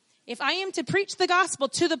 If I am to preach the gospel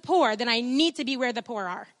to the poor, then I need to be where the poor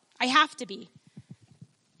are. I have to be.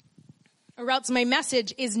 Or else my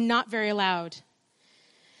message is not very loud.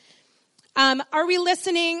 Are we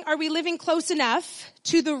listening? Are we living close enough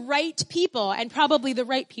to the right people? And probably the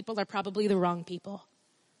right people are probably the wrong people.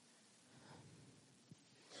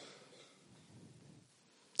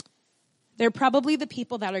 They're probably the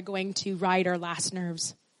people that are going to ride our last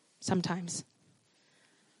nerves sometimes.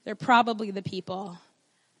 They're probably the people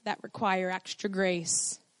that require extra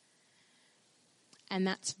grace. And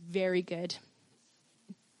that's very good.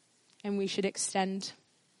 And we should extend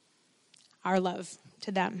our love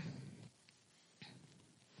to them.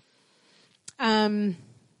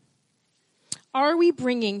 Are we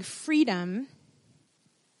bringing freedom,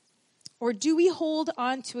 or do we hold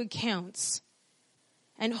on to accounts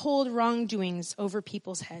and hold wrongdoings over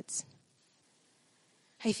people's heads?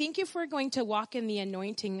 I think if we're going to walk in the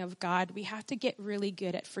anointing of God, we have to get really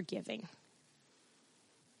good at forgiving.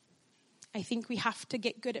 I think we have to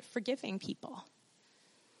get good at forgiving people.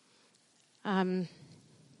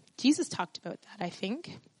 Jesus talked about that, I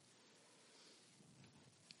think.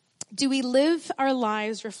 Do we live our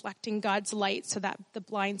lives reflecting God's light so that the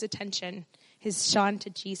blind's attention is shone to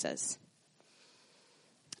Jesus?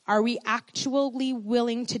 Are we actually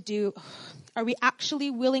willing to do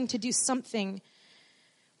something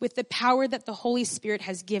with the power that the Holy Spirit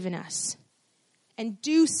has given us? And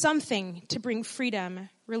do something to bring freedom,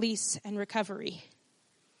 release, and recovery?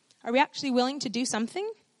 Are we actually willing to do something?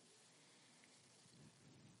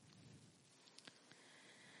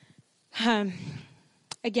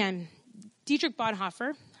 Again, Dietrich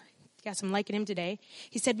Bonhoeffer, I guess I'm liking him today,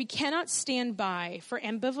 he said, we cannot stand by, for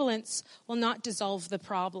ambivalence will not dissolve the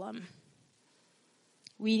problem.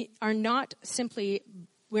 We're not simply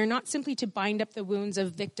to bind up the wounds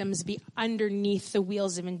of victims be underneath the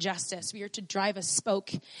wheels of injustice. We are to drive a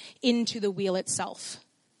spoke into the wheel itself.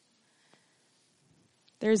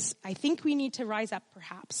 I think we need to rise up,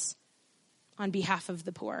 perhaps, on behalf of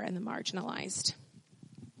the poor and the marginalized.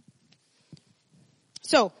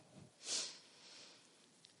 So,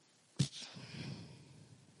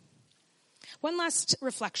 one last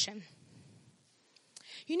reflection.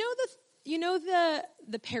 You know you know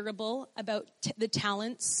the parable about the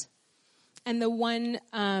talents and the one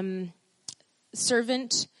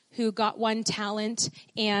servant who got 1 talent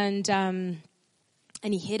and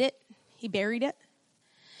he hid it, he buried it,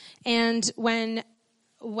 and when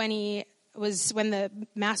the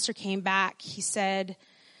master came back, he said,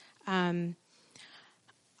 I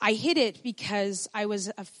hid it because I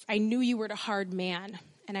knew you were a hard man,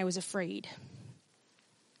 and I was afraid.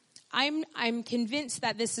 I'm convinced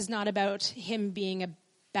that this is not about him being a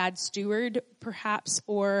bad steward, perhaps,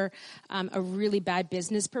 or a really bad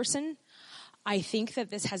business person. I think that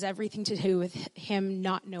this has everything to do with him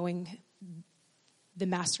not knowing the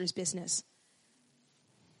master's business.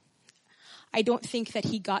 I don't think that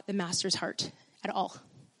he got the master's heart at all.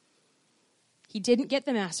 He didn't get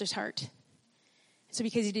the master's heart. So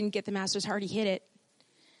because he didn't get the master's heart, he hid it.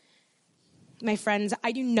 My friends,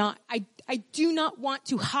 I do not want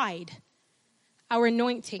to hide our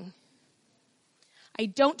anointing. I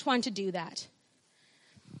don't want to do that.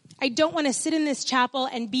 I don't want to sit in this chapel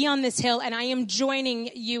and be on this hill, and I am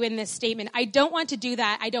joining you in this statement. I don't want to do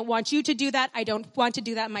that. I don't want you to do that. I don't want to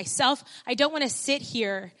do that myself. I don't want to sit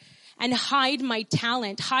here and hide my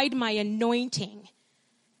talent, hide my anointing,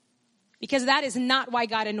 because that is not why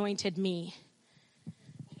God anointed me.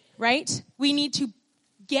 Right? We need to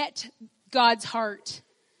get God's heart.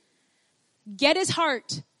 Get his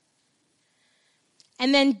heart.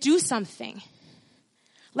 And then do something.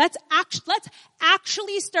 Let's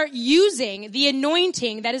actually start using the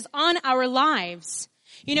anointing that is on our lives.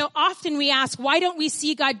 You know, often we ask, why don't we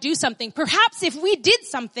see God do something? Perhaps if we did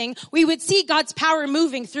something, we would see God's power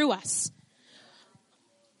moving through us.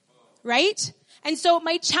 Right? And so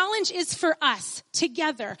my challenge is for us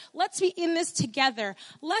together. Let's be in this together.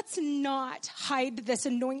 Let's not hide this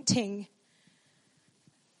anointing.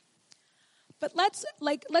 But let's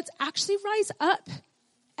actually rise up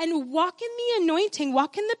and walk in the anointing,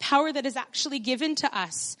 walk in the power that is actually given to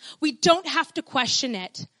us. We don't have to question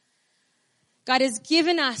it. God has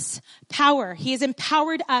given us power. He has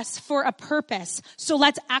empowered us for a purpose. So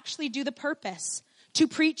let's actually do the purpose. To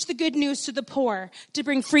preach the good news to the poor, to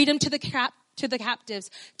bring freedom to the captives,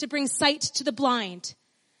 to bring sight to the blind,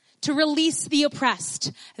 to release the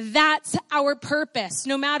oppressed. That's our purpose.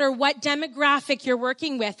 No matter what demographic you're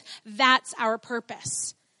working with, that's our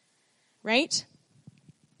purpose. Right?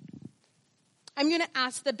 I'm going to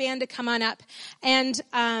ask the band to come on up, and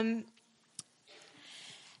we're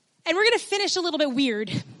going to finish a little bit weird,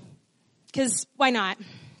 because why not?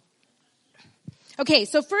 Okay,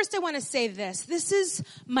 so first I want to say this. This is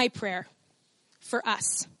my prayer for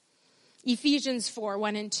us. Ephesians 4,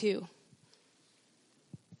 1 and 2.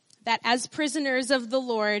 That as prisoners of the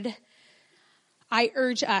Lord, I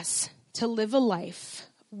urge us to live a life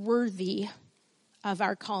worthy of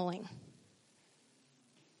our calling.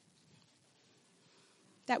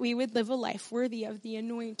 That we would live a life worthy of the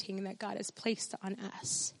anointing that God has placed on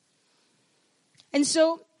us. And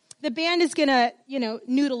so the band is going to,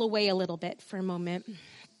 noodle away a little bit for a moment.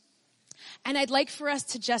 And I'd like for us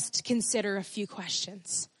to just consider a few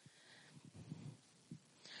questions.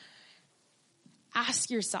 Ask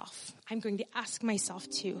yourself, I'm going to ask myself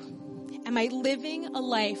too, am I living a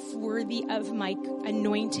life worthy of my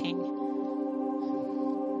anointing?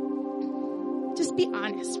 Just be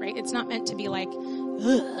honest, right? It's not meant to be like,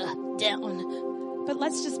 down. But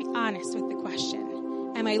let's just be honest with the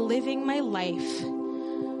question. Am I living my life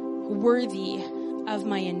worthy of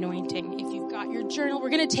my anointing? If you've got your journal, we're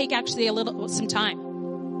going to take actually some time.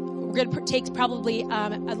 We're going to take probably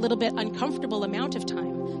a little bit uncomfortable amount of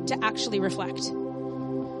time to actually reflect.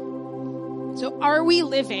 So are we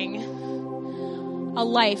living a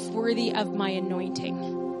life worthy of my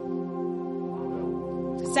anointing?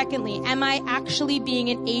 Secondly, am I actually being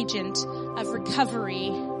an agent of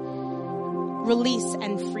recovery, release,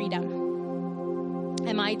 and freedom?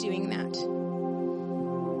 Am I doing that?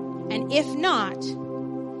 And if not,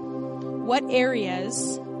 what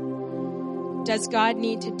areas does God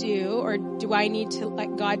need to do, or do I need to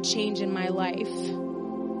let God change in my life?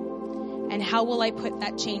 And how will I put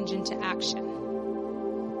that change into action?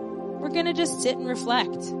 We're going to just sit and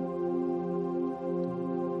reflect.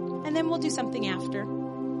 And then we'll do something after.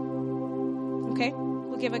 Okay?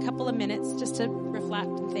 We'll give a couple of minutes just to reflect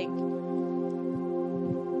and think.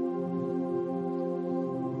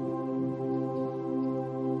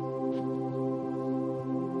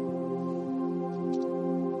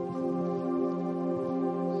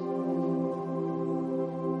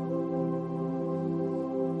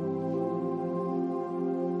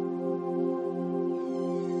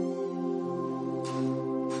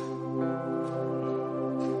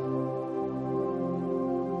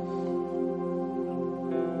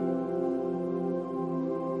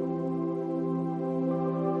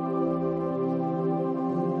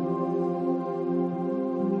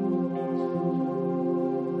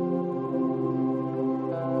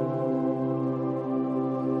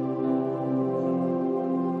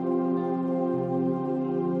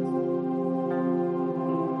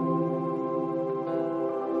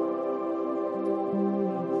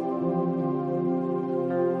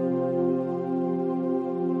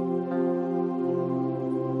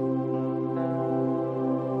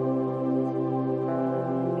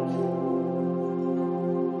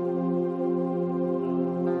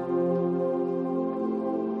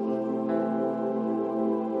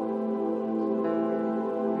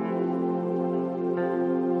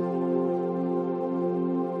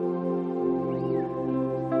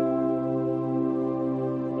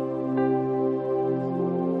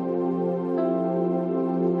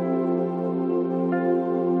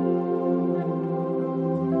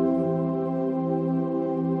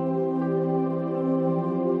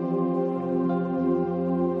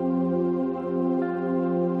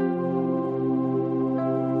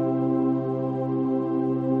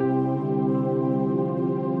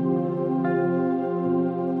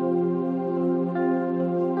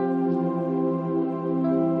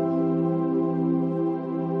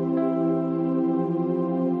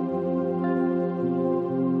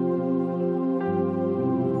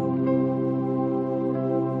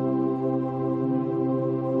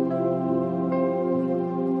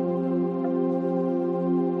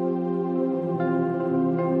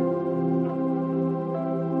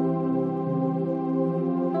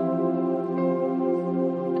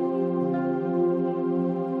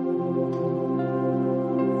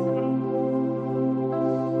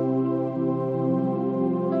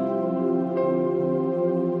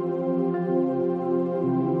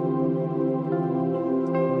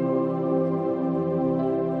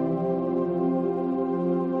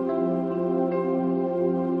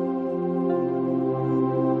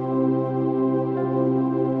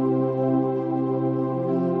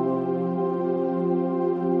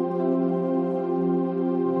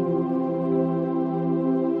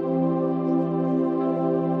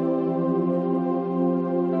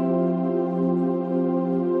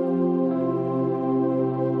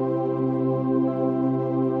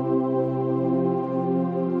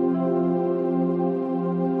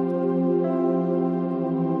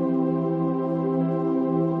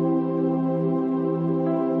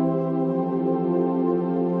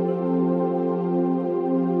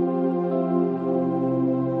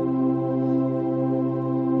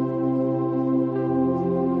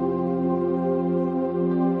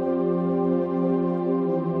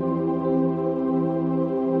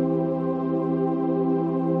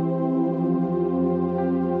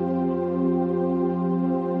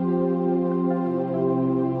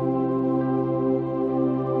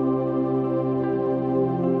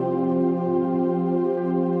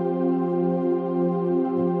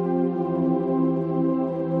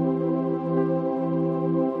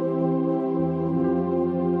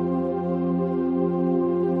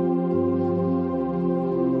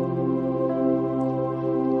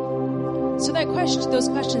 So those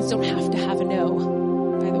questions don't have to have a no,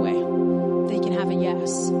 by the way. They can have a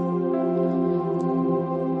yes.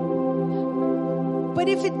 But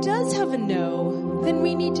if it does have a no, then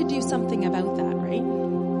we need to do something about that, right?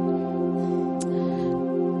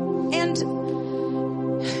 And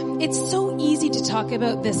it's so easy to talk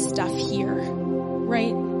about this stuff here,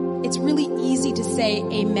 right? It's really easy to say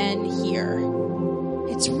amen here.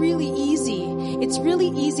 It's really easy. It's really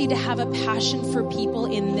easy to have a passion for people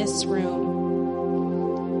in this room.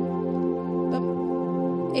 But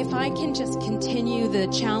if I can just continue the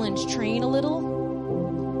challenge train a little,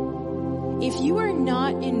 if you are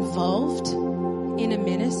not involved in a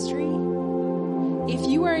ministry, if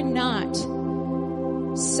you are not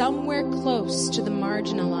somewhere close to the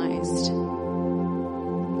marginalized,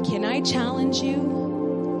 can I challenge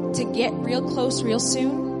you to get real close real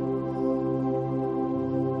soon?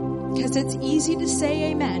 Because it's easy to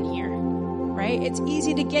say amen here, right? It's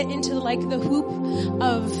easy to get into the hoop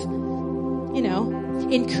of,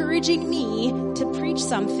 encouraging me to preach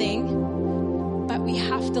something, but we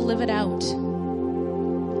have to live it out.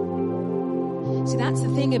 See, that's the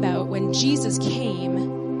thing about when Jesus came.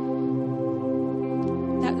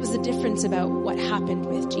 That was the difference about what happened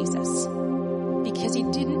with Jesus. Because he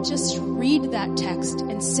didn't just read that text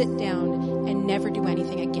and sit down and never do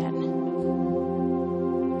anything again.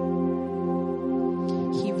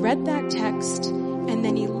 He read that text and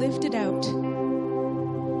then he lived it out.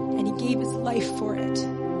 And he gave his life for it.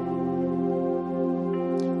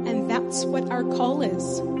 And that's what our call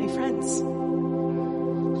is, my friends.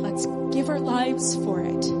 Let's give our lives for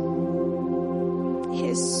it. It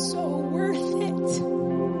is so worth it.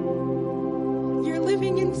 You're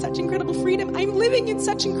living in such incredible freedom. I'm living in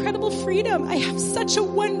such incredible freedom. I have such a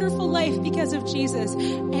wonderful life because of Jesus.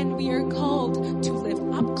 And we are called to live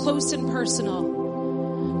up close and personal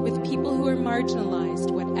with people who are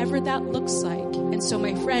marginalized, whatever that looks like. And so,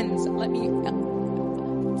 my friends, let me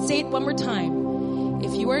say it one more time.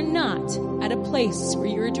 If you are not at a place where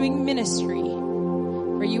you are doing ministry,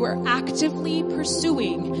 where you are actively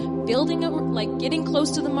pursuing, getting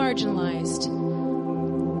close to the marginalized,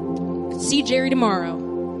 see Jerry tomorrow.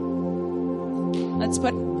 Let's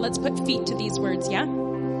put feet to these words, yeah?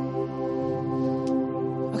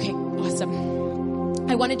 Okay, awesome.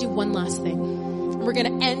 I want to do one last thing. We're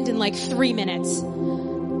going to end in 3 minutes.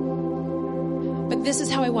 But this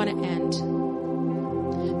is how I want to end.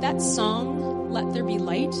 That song, Let There Be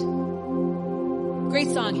Light. Great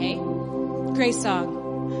song, hey? Great song.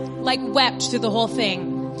 Wept through the whole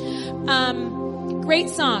thing. Great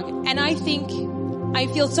song. And I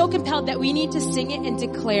feel so compelled that we need to sing it and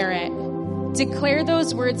declare it. Declare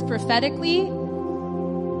those words prophetically.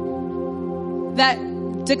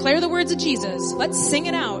 Declare the words of Jesus. Let's sing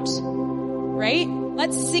it out. Right?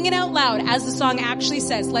 Let's sing it out loud, as the song actually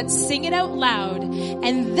says. Let's sing it out loud.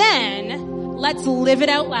 And then let's live it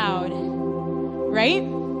out loud. Right?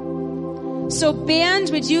 So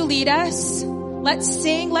band, would you lead us? Let's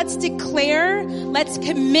sing, let's declare, let's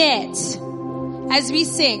commit. As we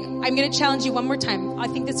sing, I'm going to challenge you one more time. I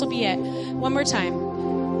think this will be it. One more time.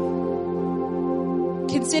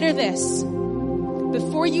 Consider this.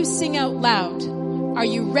 Before you sing out loud, are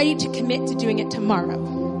you ready to commit to doing it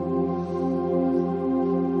tomorrow?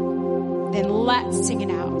 Then let's sing it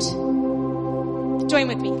out. Join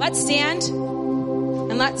with me. Let's stand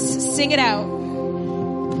and let's sing it out.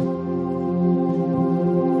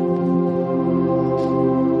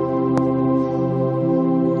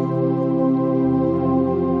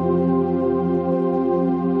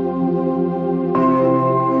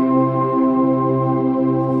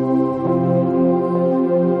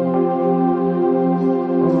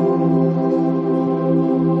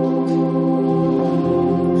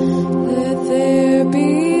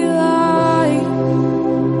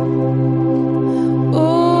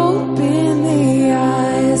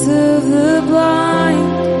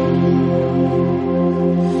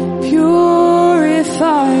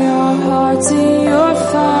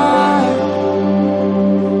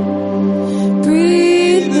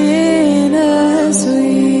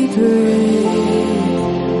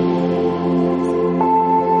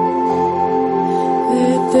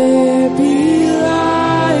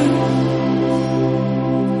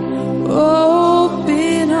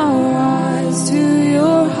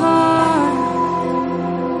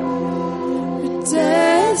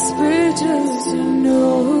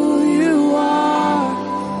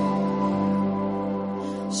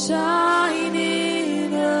 Shine.